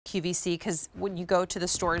QVC because when you go to the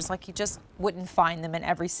stores, like you just wouldn't find them in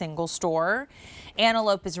every single store.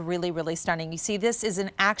 Antelope is really, really stunning. You see, this is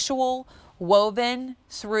an actual woven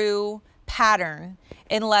through pattern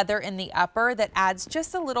in leather in the upper that adds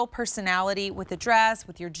just a little personality with the dress,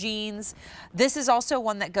 with your jeans. This is also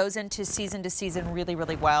one that goes into season to season really,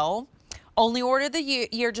 really well. Only order the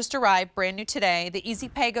year just arrived, brand new today. The easy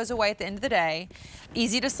pay goes away at the end of the day.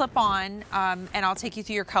 Easy to slip on, and I'll take you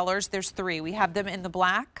through your colors. There's 3. We have them in the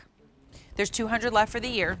black. There's 200 left for the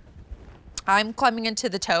year. I'm climbing into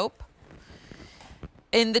the taupe.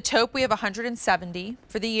 In the taupe, we have 170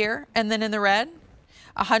 for the year, and then in the red,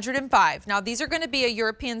 105. Now, these are going to be a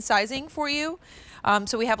European sizing for you.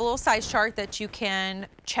 So we have a little size chart that you can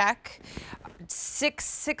check. 6,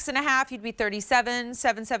 6.5, you'd be 37,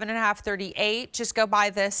 7, 7.5, 38. Just go by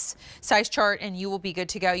this size chart and you will be good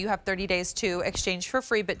to go. You have 30 days to exchange for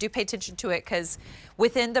free, but do pay attention to it because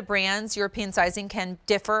within the brands, European sizing can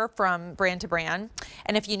differ from brand to brand.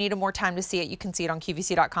 And if you need more time to see it, you can see it on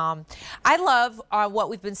QVC.com. I love what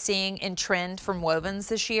we've been seeing in trend from wovens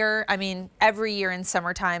this year. I mean, every year in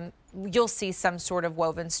summertime, you'll see some sort of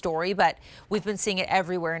woven story, but we've been seeing it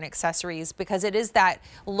everywhere in accessories because it is that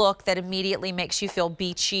look that immediately makes you feel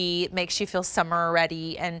beachy, makes you feel summer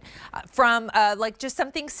ready. And from like just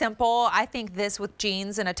something simple, I think this with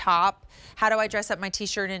jeans and a top, how do I dress up my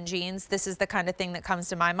t-shirt and jeans? This is the kind of thing that comes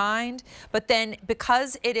to my mind. But then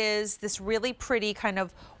because it is this really pretty kind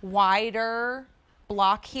of wider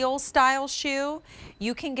block heel style shoe,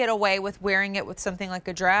 you can get away with wearing it with something like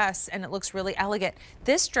a dress and it looks really elegant.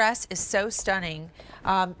 This dress is so stunning.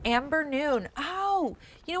 Amber Noon. Oh,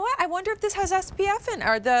 you know what? I wonder if this has SPF in,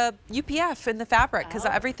 or the UPF in the fabric, because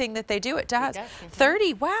everything that they do, it does.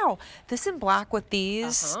 30, wow. This in black with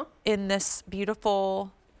these in this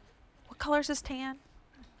beautiful, what color is this tan?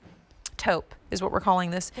 Taupe is what we're calling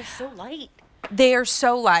this. They're so light. They are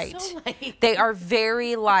so light. So light. They are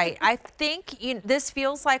very light. I think this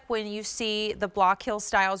feels like when you see the block heel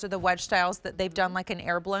styles or the wedge styles that they've done like an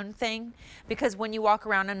air blown thing, because when you walk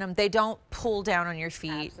around in them, they don't pull down on your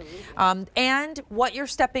feet. And what you're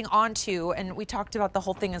stepping onto, and we talked about the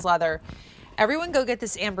whole thing is leather. Everyone go get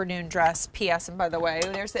this Amber Noon dress. P.S. And by the way,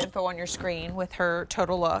 there's the info on your screen with her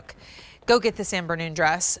total look. Go get this Amber Noon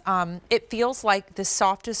dress. It feels like the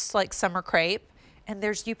softest like summer crepe. And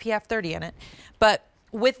there's UPF 30 in it. But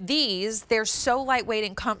with these, they're so lightweight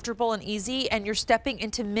and comfortable and easy, and you're stepping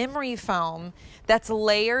into memory foam that's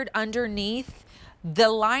layered underneath the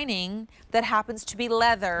lining that happens to be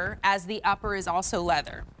leather, as the upper is also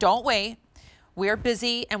leather. Don't wait. We're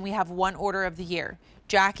busy and we have one order of the year.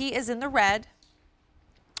 Jackie is in the red.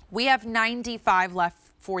 We have 95 left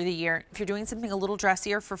for the year. If you're doing something a little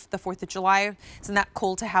dressier for the 4th of July, isn't that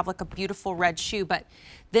cool to have like a beautiful red shoe? But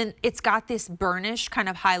then it's got this burnish kind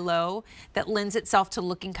of high-low that lends itself to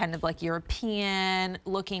looking kind of like European,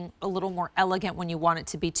 looking a little more elegant when you want it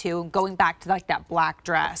to be too, going back to like that black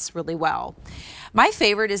dress really well. My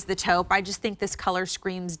favorite is the taupe. I just think this color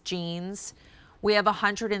screams jeans. We have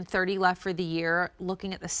 130 left for the year.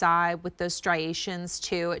 Looking at the side with those striations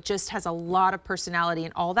too, it just has a lot of personality,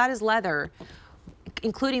 and all that is leather,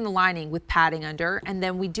 including the lining with padding under. And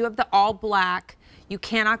then we do have the all black. You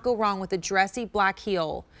cannot go wrong with a dressy black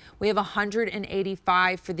heel. We have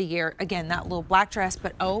 185 for the year. Again, that little black dress,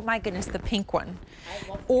 but oh my goodness, the pink one.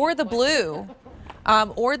 Or the blue.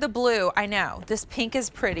 Or the blue. I know. This pink is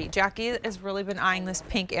pretty. Jackie has really been eyeing this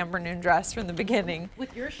pink Amber Noon dress from the beginning.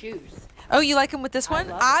 With your shoes. Oh, you like them with this one?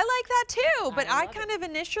 I like that too, but I kind of of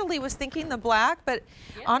initially was thinking the black, but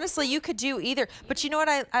honestly, you could do either. But you know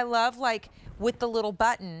what I love? Like with the little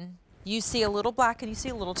button, you see a little black and you see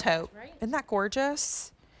a little taupe. Right. Isn't that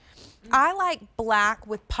gorgeous? I like black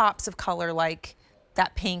with pops of color like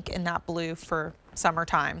that pink and that blue for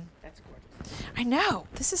summertime. That's gorgeous. I know.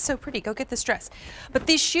 This is so pretty. Go get this dress. But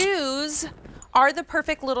these shoes are the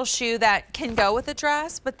perfect little shoe that can go with a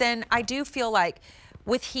dress, but then I do feel like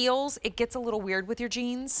with heels, it gets a little weird with your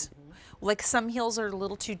jeans. Like some heels are a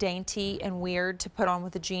little too dainty and weird to put on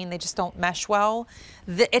with a jean. They just don't mesh well.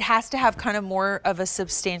 It has to have kind of more of a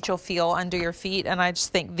substantial feel under your feet. And I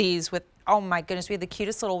just think these with, oh my goodness, we had the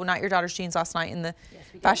cutest little Not Your Daughter's jeans last night in the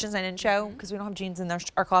fashions I didn't show because we don't have jeans in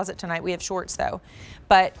our closet tonight. We have shorts though.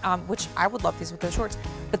 But, which I would love these with those shorts.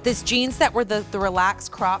 But these jeans that were the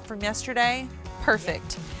relaxed crop from yesterday,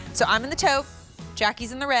 perfect. So I'm in the taupe,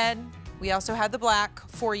 Jackie's in the red. We also have the black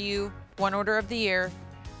for you, one order of the year.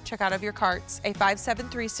 Check out of your carts,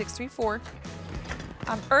 A573634.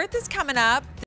 Earth is coming up.